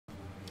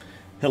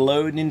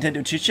Hello,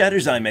 Nintendo Chit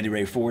Chatters. I'm EDDY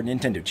RAY for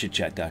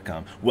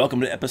NintendoChitChat.com.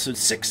 Welcome to episode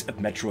 6 of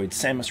Metroid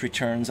Samus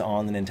Returns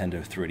on the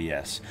Nintendo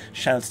 3DS.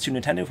 Shoutouts to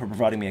Nintendo for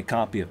providing me a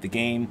copy of the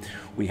game.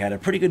 We had a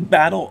pretty good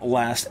battle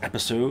last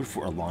episode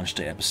for a launch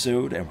day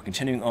episode, and we're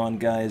continuing on,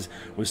 guys,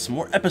 with some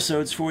more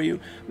episodes for you.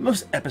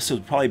 Most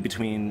episodes probably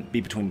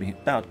be between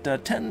about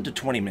 10 to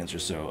 20 minutes or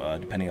so,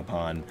 depending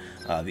upon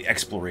the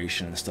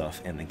exploration and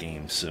stuff in the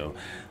game. So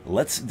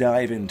let's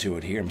dive into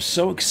it here. I'm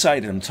so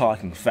excited I'm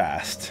talking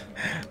fast,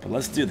 but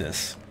let's do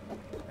this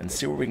and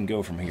see where we can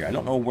go from here. I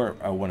don't know where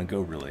I want to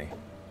go really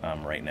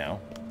right now.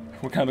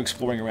 We're kind of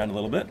exploring around a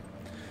little bit.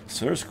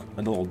 So there's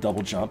a little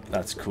double jump.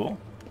 That's cool.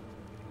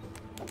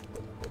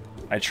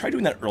 I tried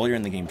doing that earlier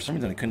in the game. For some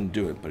reason I couldn't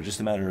do it, but it's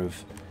just a matter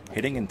of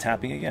hitting and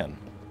tapping again.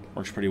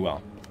 Works pretty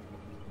well.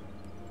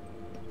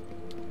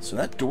 So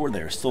that door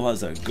there still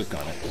has a gook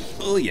on it.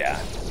 Oh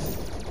yeah.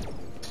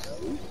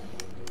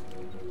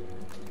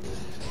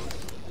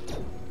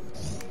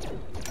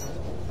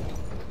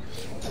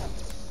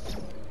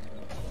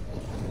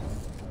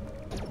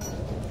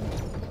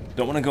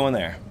 Don't want to go in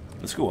there.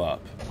 Let's go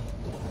up.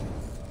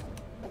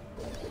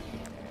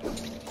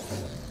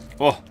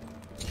 Oh.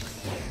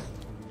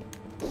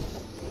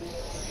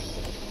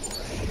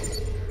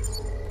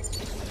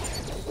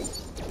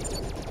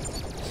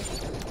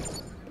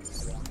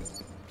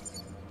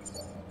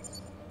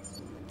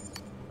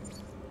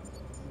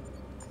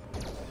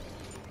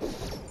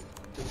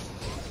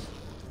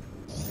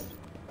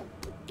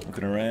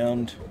 Looking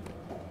around.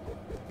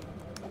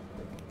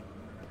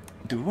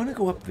 Do we want to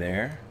go up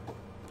there?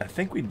 I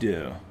think we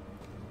do.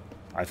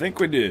 I think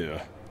we do.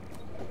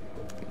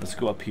 Let's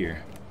go up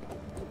here.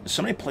 There's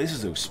so many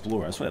places to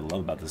explore. That's what I love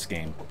about this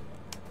game.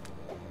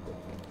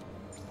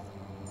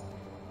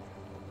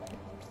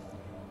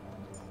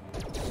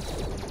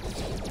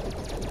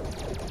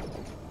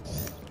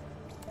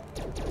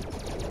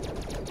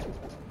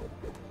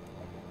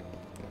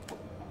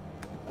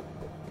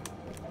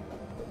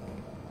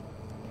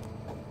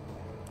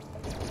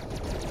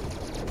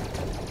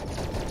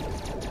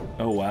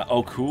 Oh wow.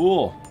 Oh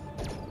cool.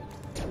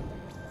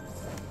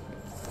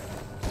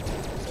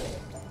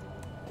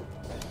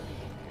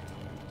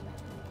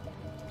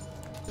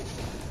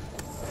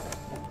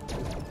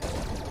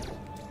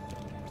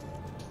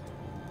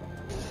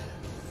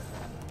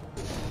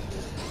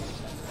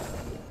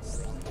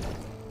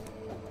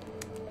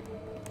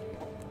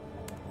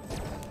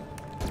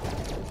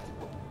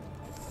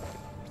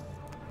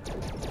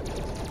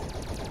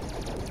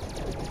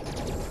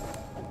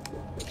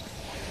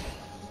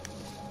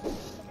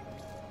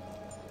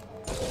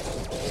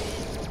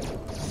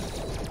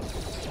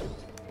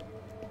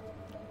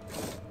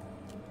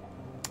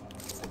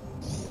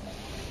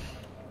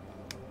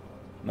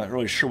 Not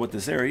really sure what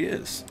this area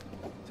is.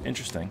 It's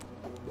interesting.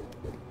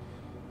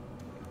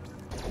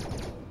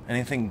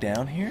 Anything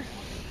down here?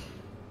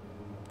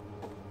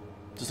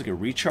 Just like a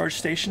recharge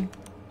station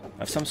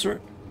of some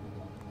sort?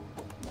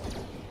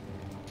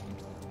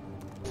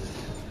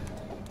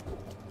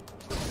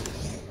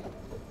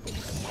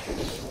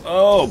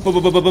 Oh, boom,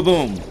 boom, boom, boom, boom,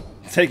 boom.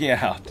 Taking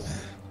it out.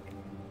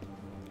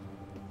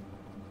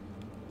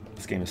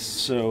 This game is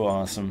so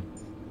awesome.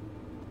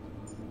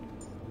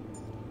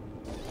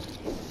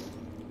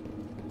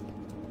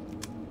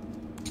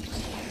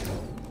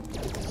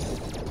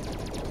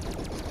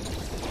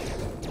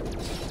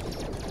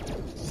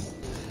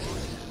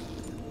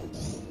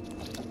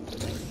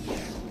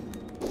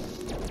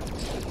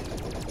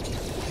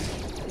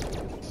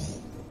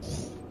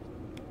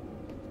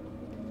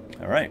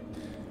 Alright,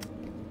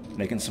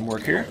 making some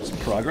work here, some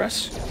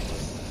progress.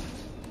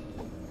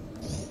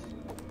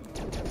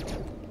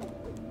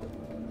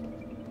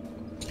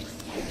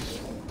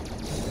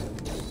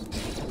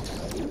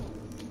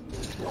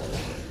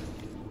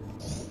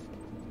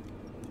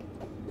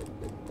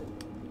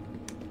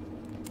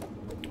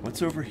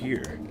 What's over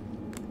here?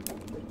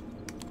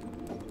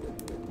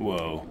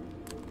 Whoa.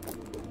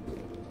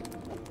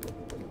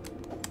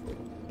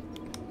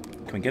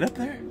 Can we get up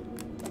there?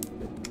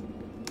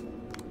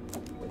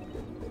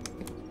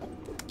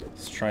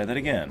 Try that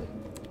again.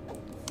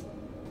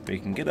 We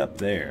can get up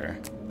there.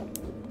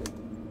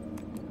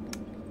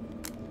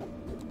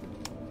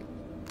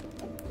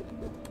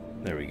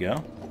 There we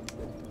go.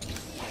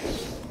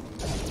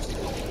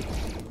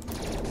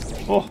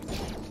 Oh!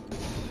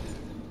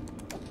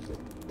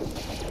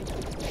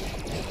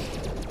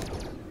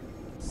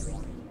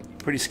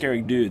 Pretty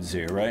scary dudes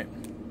here, right?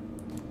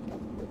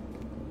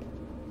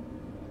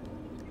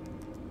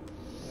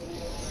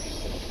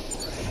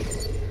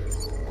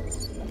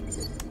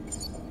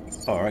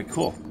 Alright,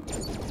 cool.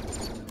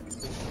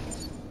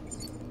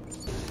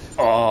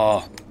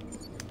 Oh!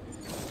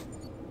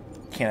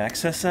 Can't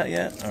access that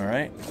yet?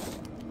 Alright.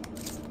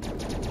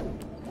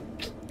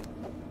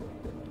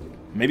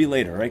 Maybe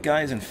later, right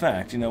guys? In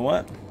fact, you know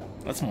what?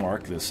 Let's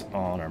mark this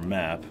on our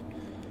map,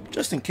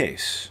 just in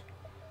case.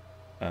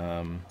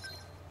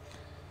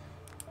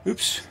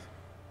 Oops.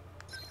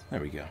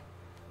 There we go.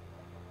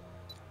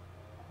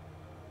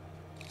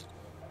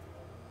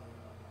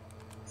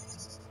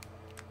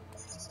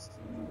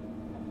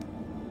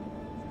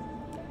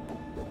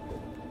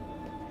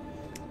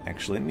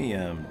 Actually, let me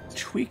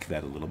tweak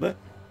that a little bit.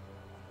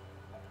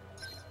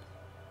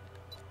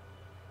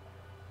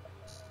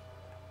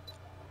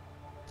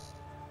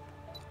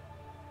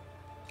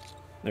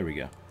 There we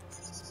go.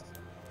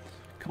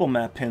 A couple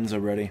map pins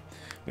already.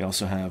 We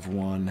also have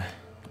one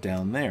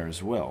down there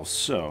as well.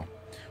 So,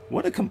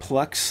 what a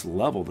complex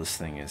level this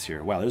thing is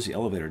here. Wow, there's the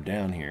elevator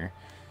down here.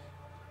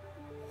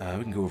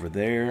 We can go over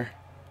there.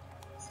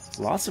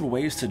 Lots of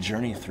ways to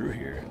journey through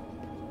here.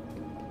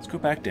 Let's go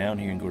back down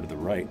here and go to the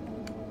right.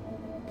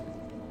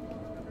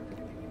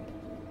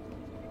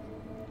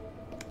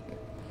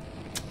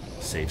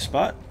 Save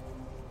spot.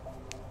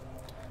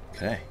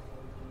 Okay.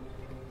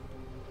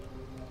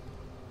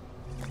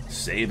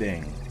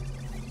 Saving.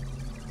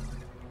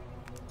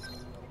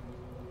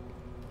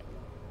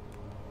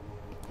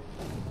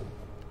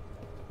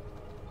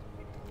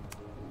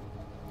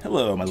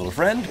 Hello, my little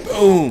friend.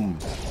 Boom!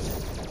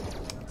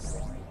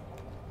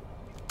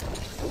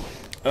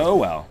 Oh,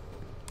 well.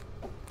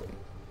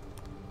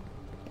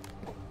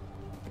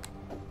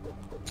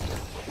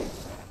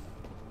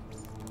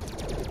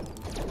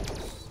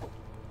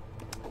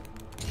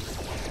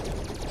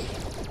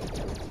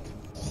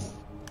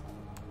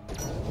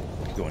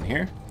 Go in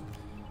here.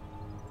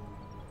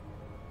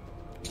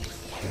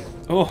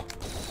 Oh!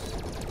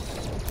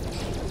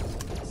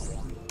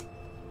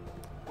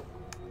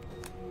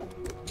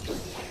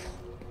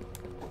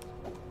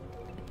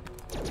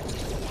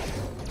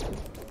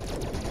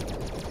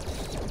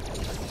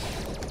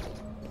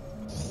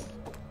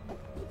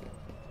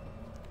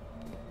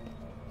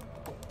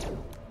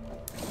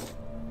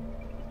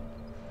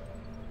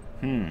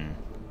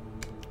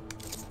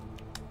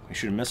 We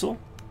shoot a missile?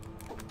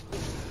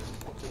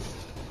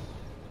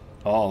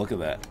 Oh, look at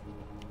that.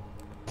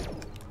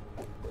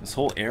 This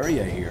whole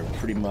area here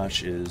pretty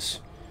much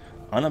is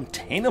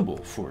unobtainable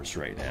for us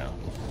right now.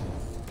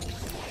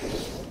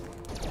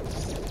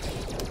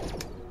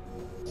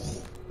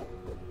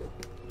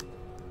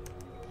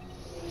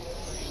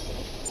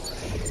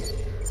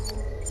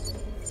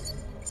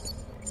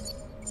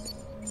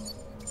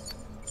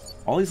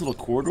 All these little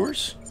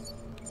corridors?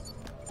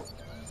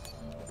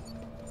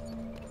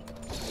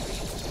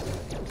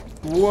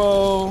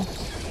 Whoa!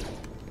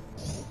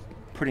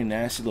 Pretty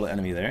nasty little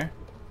enemy there.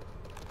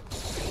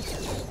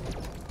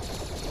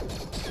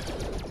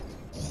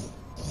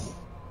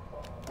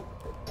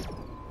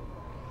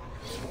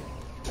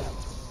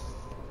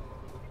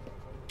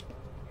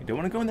 You don't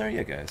want to go in there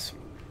yet, guys.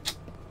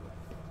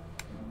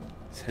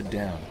 Let's head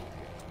down.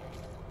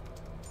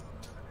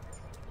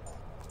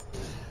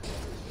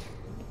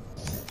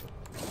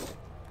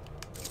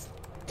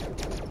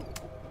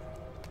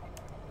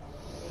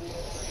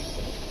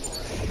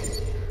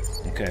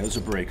 Okay, those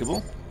are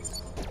breakable.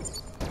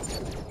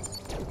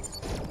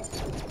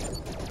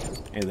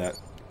 Yeah, that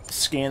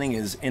scanning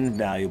is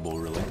invaluable,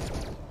 really.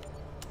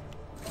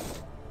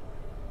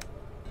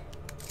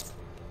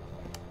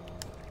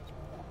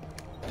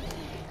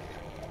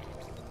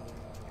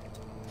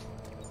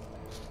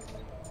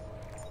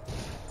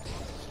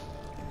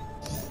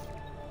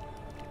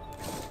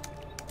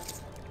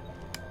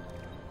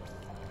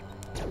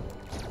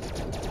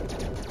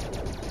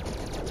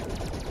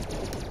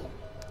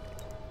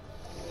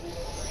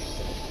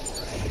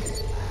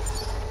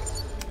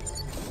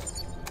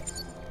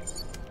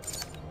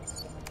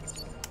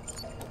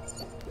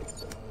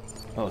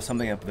 Oh,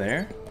 something up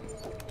there?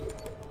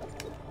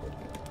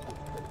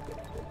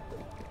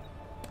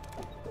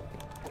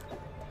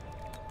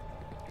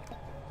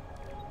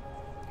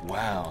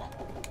 Wow.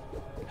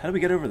 How do we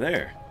get over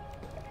there?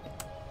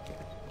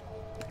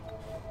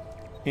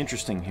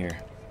 Interesting here.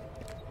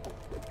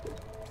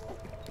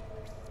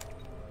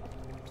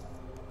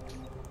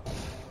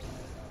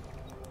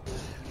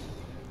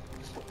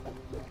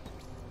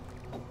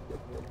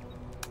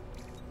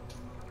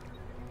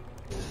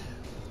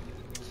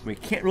 We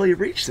can't really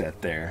reach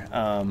that there.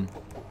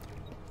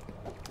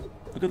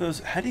 Look at those.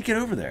 How do you get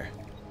over there?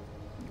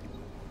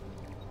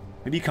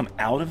 Maybe you come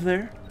out of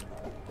there?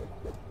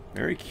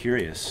 Very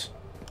curious.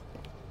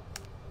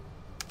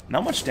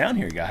 Not much down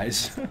here,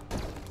 guys.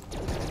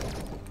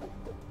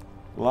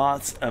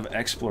 Lots of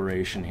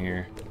exploration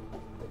here.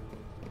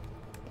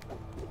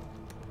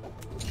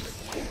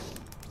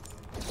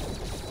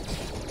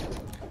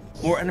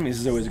 More enemies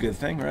is always a good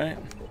thing, right?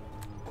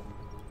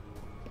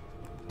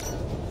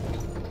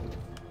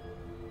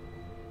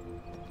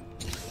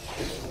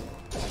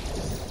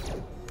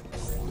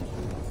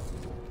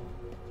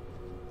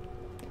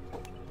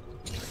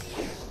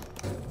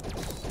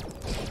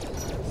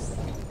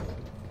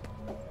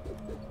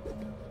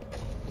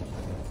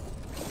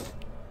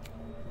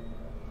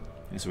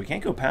 So we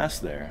can't go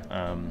past there.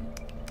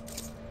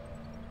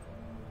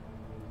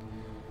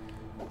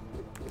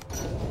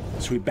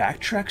 Should we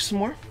backtrack some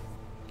more?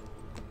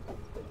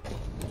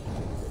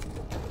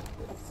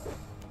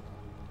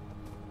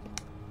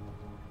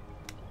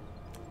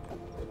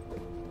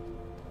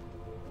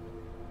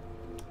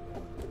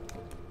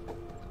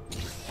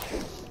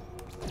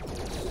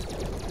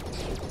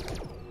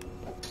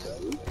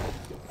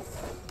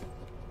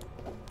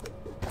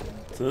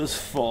 So those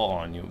fall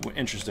on you.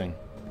 Interesting.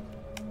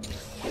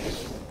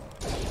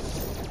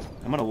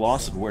 I'm at a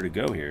loss of where to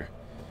go here.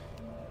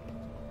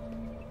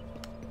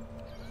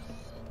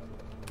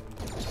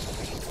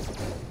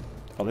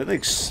 Oh, they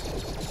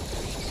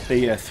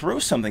throw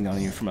something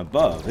on you from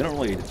above. They don't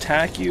really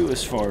attack you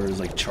as far as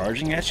like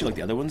charging at you like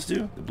the other ones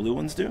do, the blue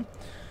ones do.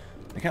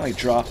 They kind of like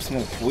drop some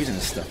kind of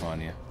poisonous stuff on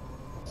you.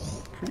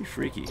 Pretty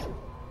freaky.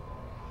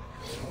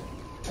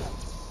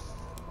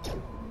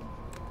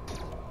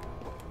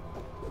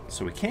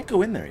 So we can't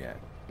go in there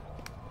yet.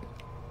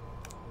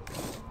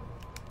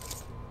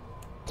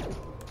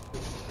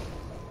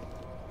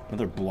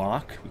 Another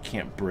block we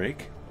can't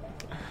break.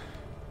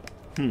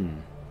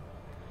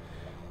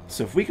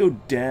 So if we go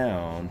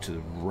down to the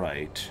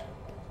right...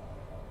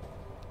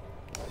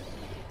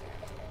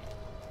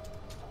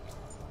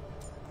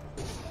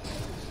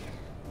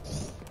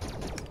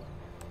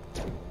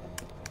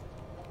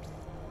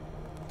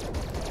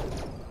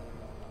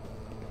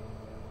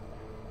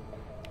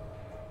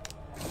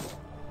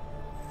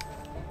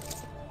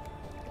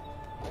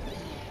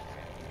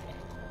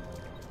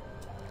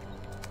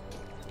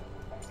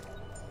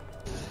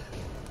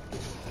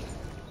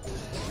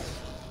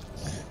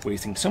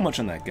 Wasting so much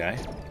on that guy.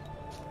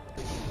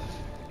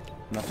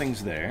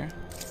 Nothing's there.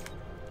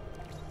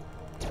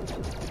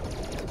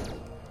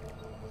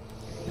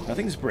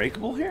 Nothing's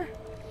breakable here?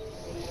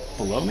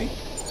 Below me?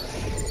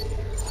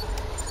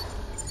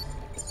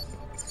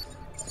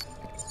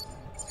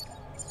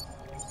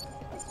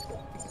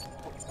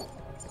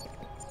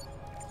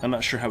 I'm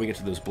not sure how we get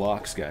to those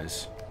blocks,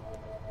 guys.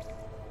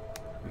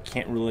 We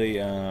can't really,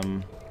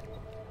 can't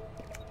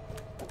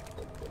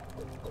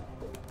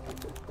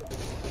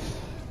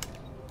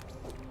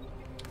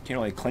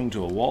really cling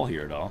to a wall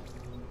here at all.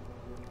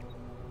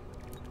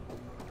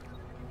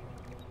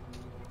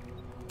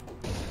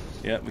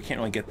 Yeah, we can't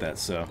really get that,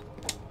 so...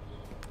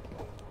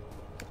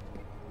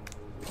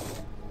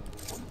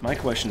 My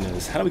question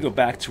is, how do we go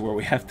back to where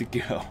we have to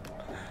go?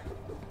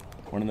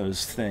 One of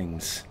those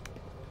things.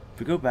 If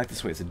we go back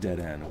this way, it's a dead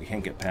end. We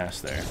can't get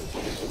past there.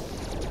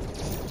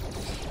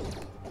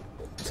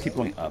 Let's keep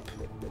going up.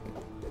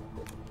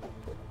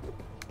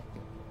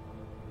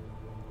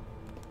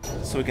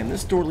 So again,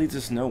 this door leads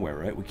us nowhere,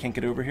 right? We can't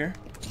get over here?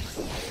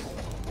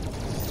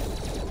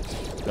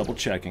 Double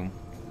checking.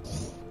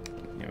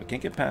 Yeah, we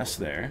can't get past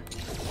there.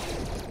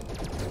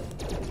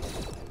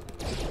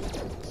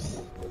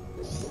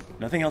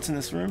 Nothing else in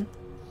this room?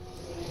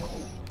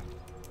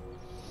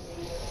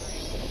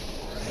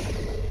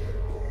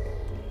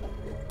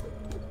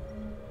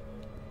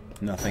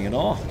 Nothing at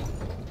all.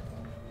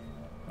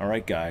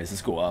 Alright guys,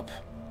 let's go up.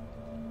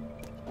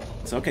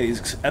 It's okay,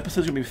 these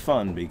episodes are gonna be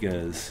fun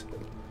because...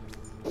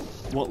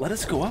 Well, let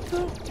us go up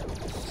though?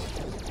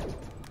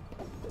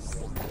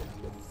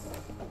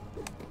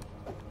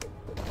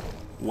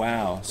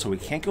 Wow, so we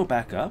can't go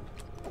back up?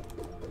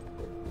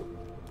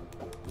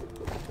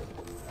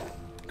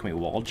 Can we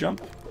wall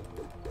jump?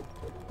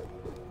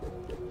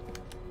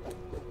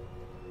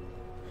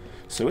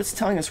 So it's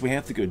telling us we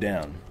have to go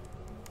down.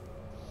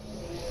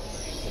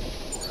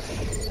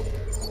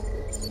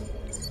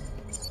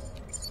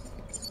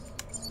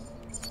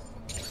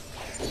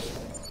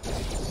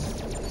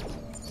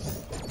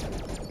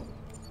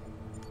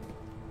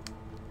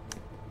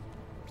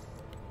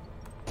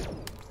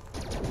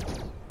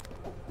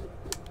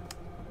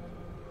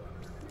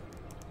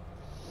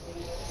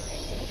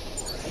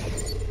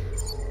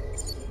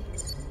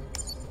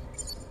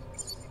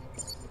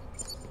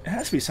 There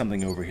has to be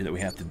something over here that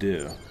we have to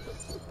do.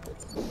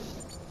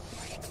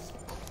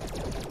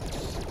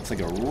 It's like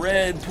a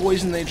red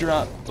poison they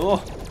drop.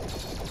 Oh!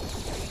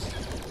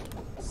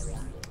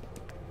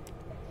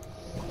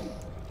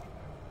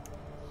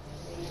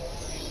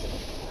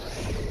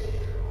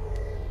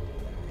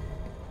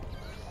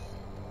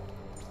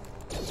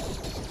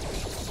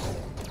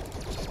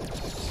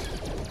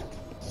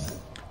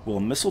 Will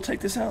a missile take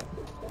this out?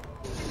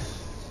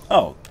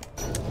 Oh.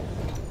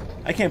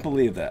 I can't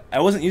believe that. I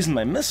wasn't using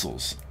my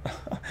missiles.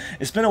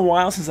 It's been a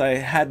while since I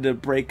had to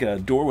break a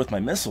door with my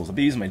missiles. I've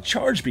been using my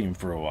charge beam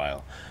for a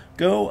while.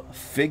 Go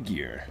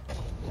figure.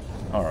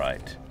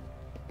 Alright.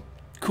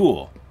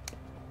 Cool.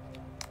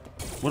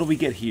 What do we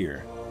get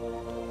here?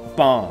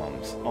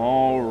 Bombs.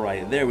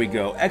 Alright, there we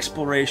go.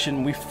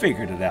 Exploration. We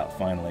figured it out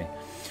finally.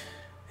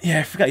 Yeah,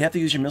 I forgot. You have to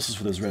use your missiles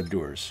for those red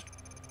doors.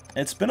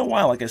 It's been a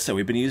while, like I said.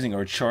 We've been using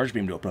our charge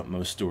beam to open up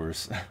most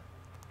doors.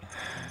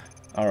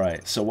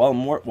 Alright, so while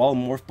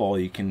Morph Ball,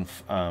 you can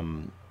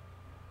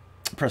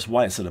press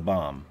Y instead of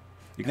bomb.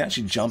 You can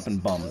actually jump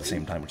and bomb at the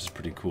same time, which is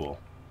pretty cool.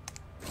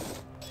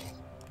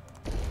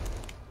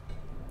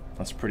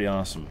 That's pretty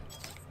awesome.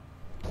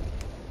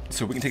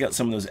 So we can take out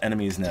some of those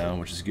enemies now,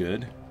 which is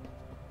good.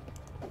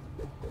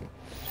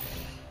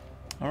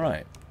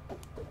 Alright.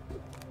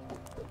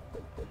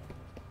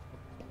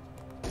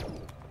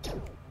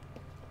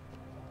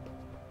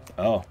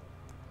 Oh.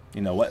 You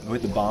know what? We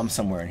put the bomb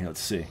somewhere in here.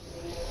 Let's see.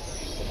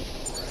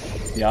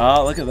 Yeah,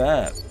 look at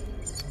that.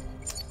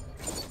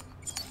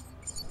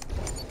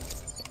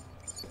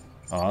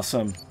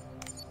 Awesome.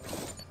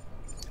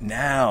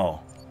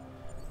 Now.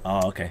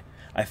 Oh, okay.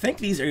 I think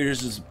these areas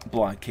are just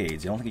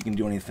blockades. I don't think you can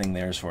do anything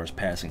there as far as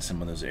passing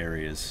some of those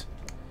areas.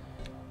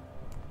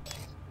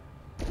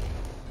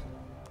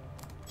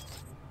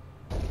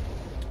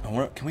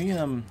 Oh, can we,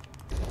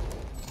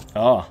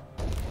 Oh.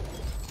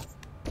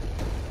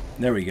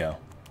 There we go.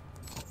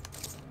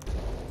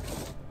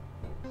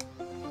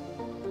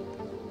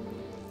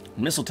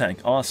 Missile tank,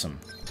 awesome.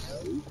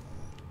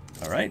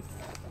 Alright.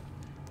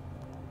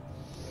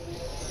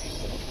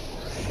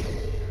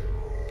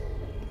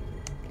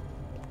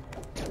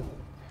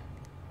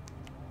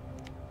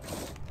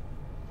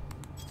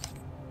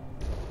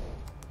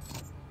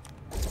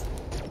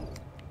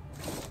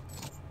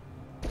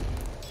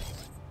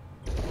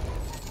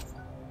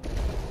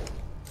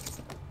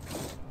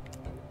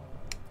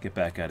 Get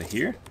back out of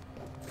here.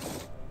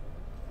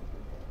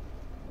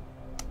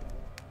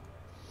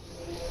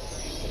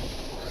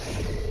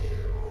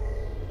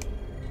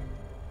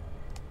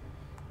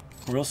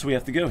 Where else do we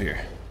have to go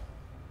here?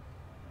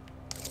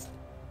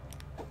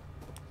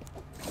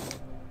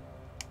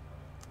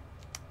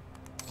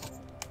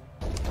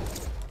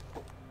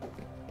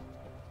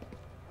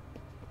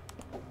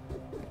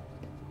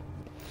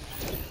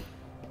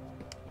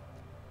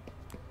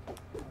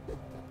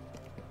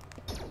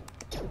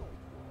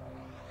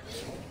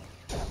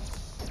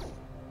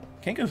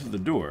 Can't go through the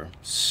door,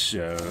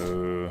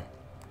 so...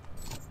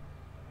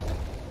 Can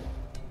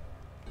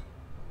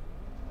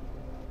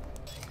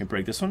we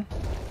break this one?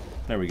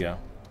 There we go.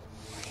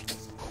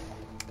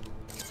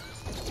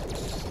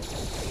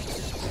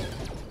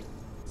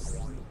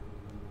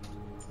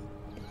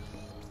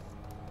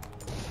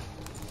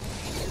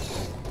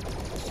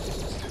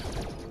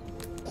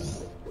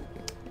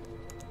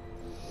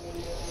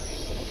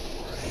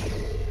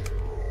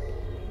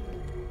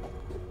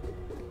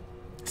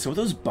 So with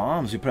those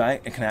bombs, we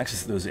can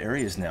access those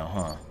areas now,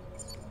 huh?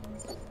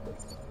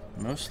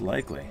 Most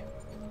likely.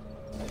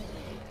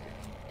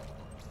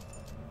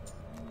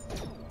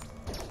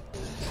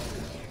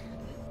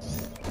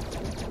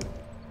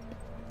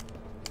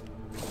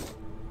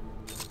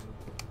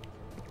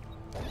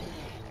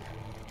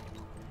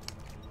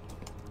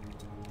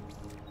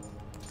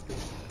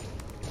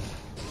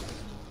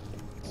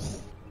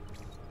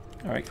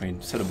 Alright, can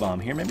we set a bomb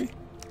here, maybe?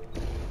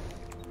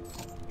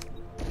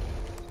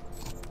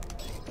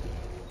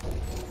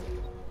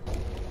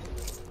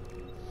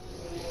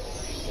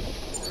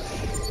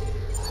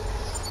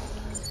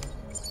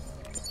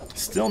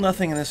 Still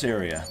nothing in this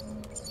area.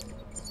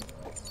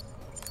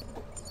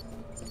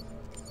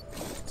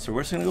 So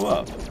where's it gonna go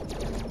up?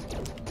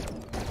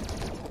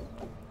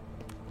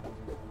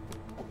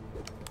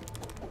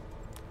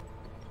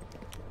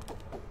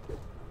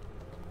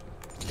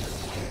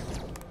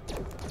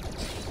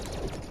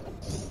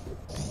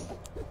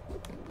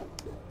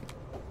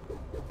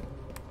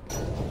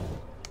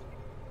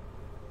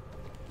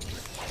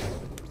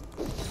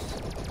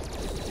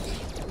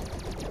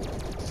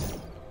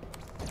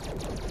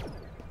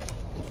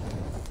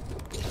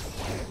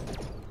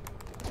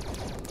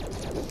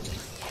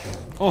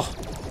 Oh!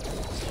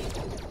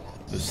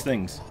 Those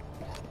things.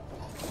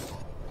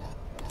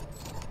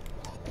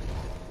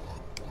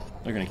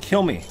 They're gonna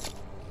kill me.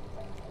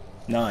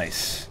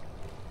 Nice.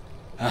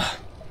 Ah.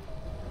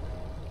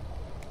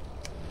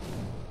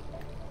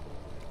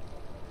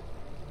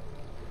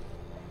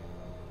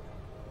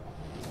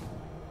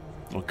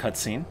 Little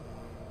cutscene.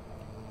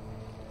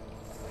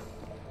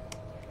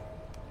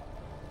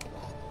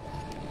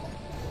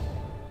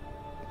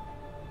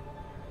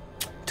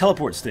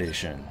 Teleport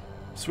station.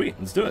 Sweet,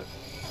 let's do it.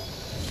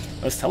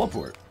 Let's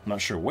teleport. I'm not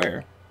sure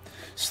where.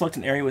 Select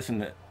an area with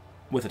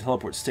a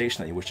teleport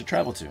station that you wish to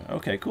travel to.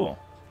 Okay, cool.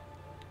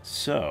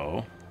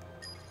 So,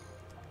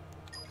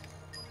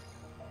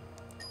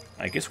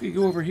 I guess we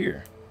could go over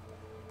here.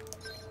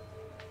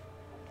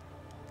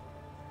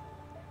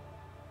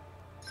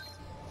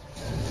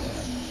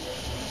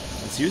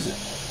 Let's use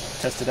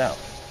it. Test it out.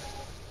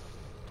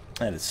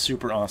 That is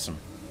super awesome.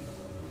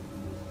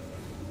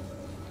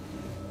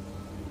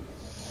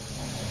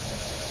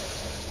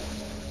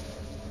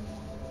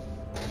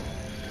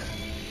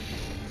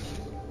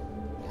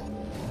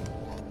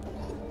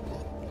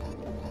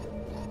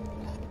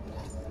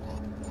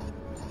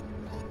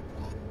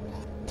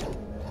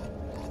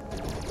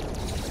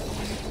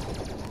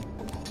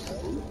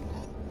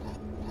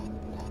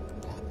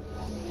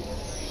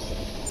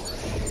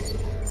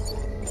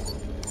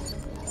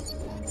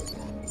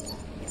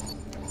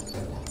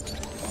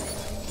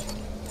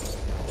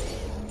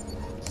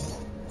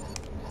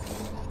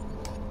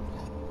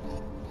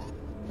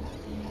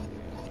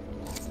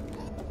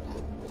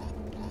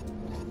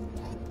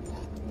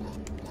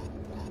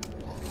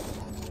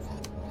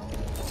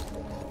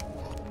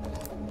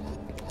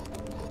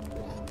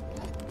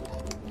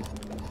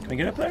 Can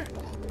we get up there?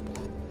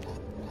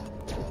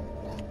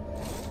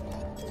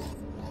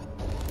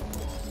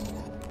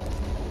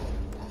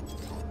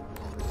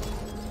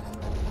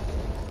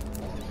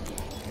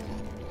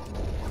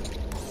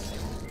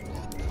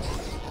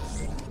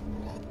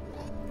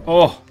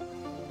 Oh!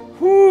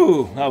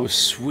 Whew! That was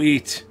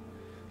sweet.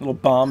 Little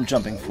bomb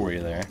jumping for you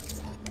there.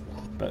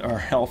 But our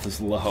health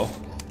is low.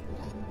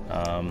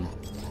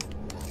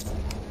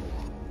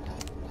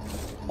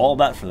 All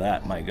that for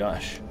that, my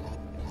gosh.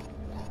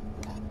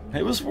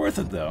 It was worth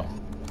it, though.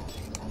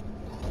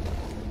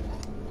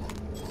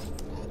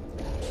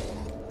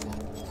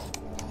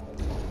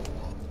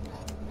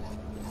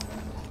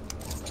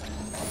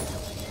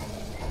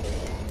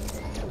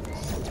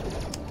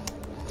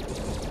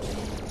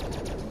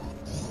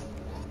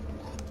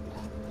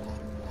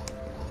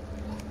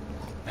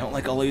 I don't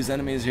like all these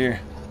enemies here.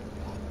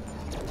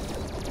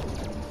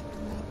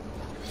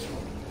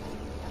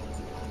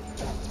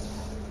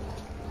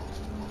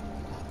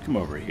 Come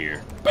over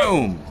here.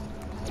 Boom!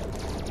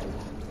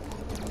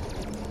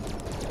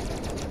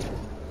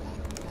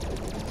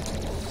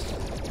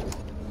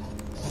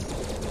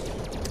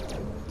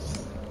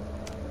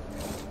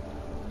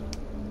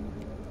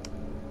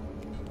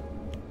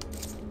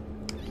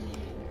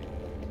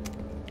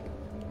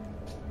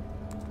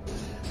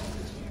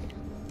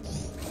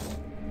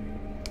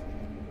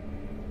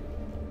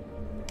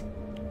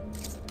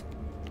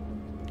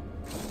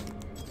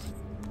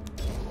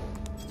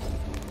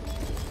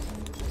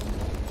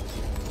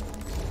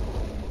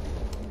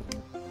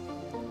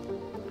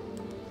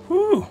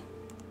 Whew!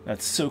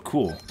 That's so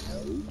cool.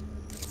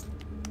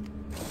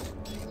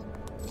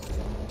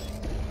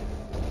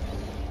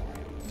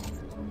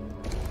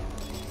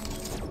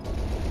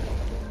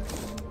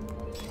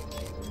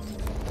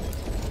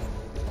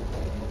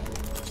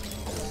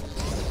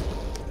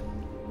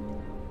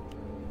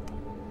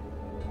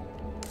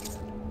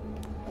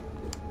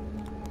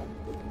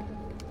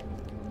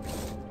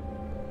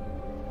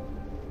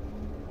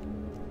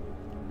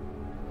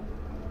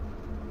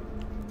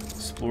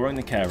 Exploring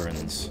the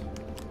caverns.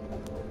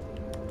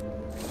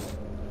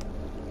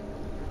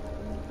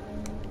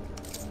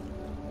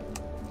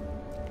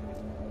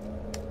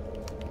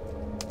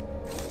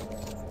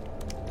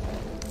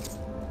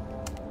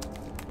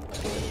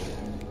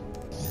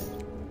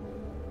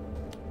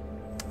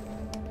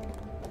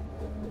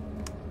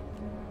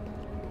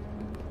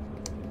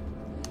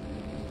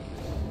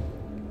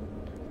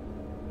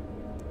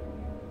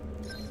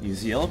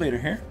 Use the elevator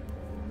here.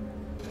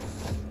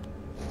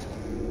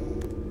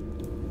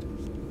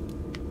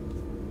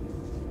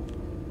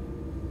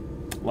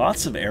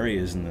 Lots of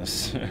areas in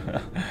this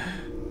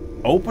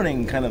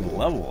opening kind of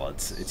level.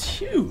 It's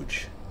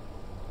huge.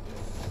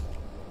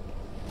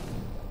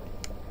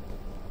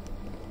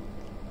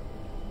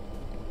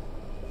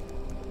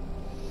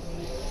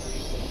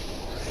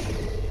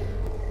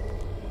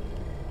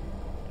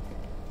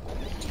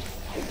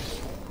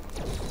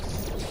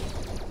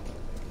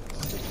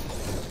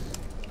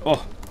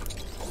 Oh.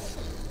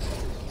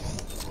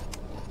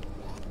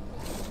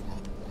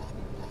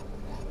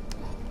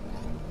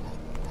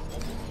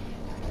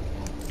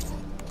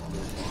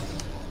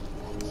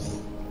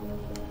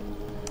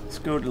 Let's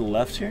go to the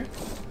left here.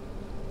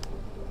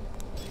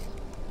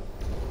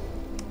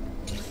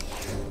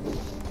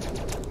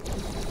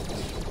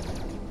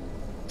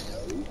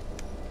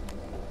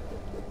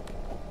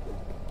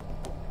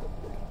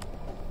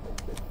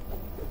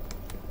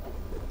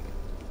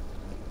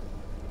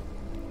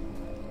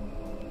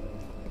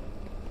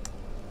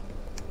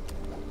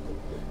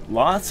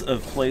 Lots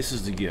of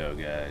places to go,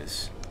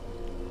 guys.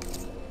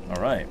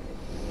 Alright.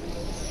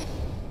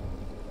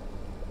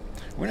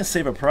 We're going to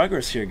save our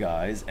progress here,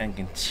 guys, and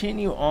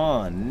continue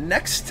on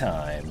next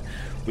time.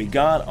 We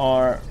got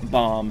our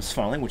bombs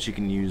finally, which you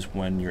can use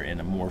when you're in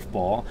a morph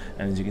ball.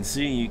 And as you can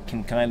see, you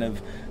can kind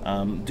of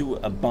do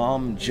a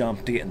bomb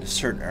jump to get into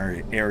certain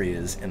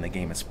areas in the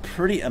game. It's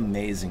pretty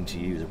amazing to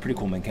use, a pretty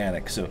cool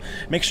mechanic. So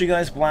make sure you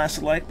guys blast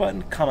the like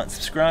button, comment,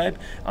 subscribe.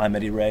 I'm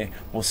EDDY RAY.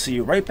 We'll see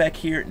you right back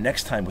here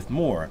next time with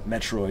more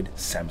Metroid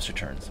Samus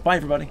Returns. Bye,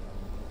 everybody.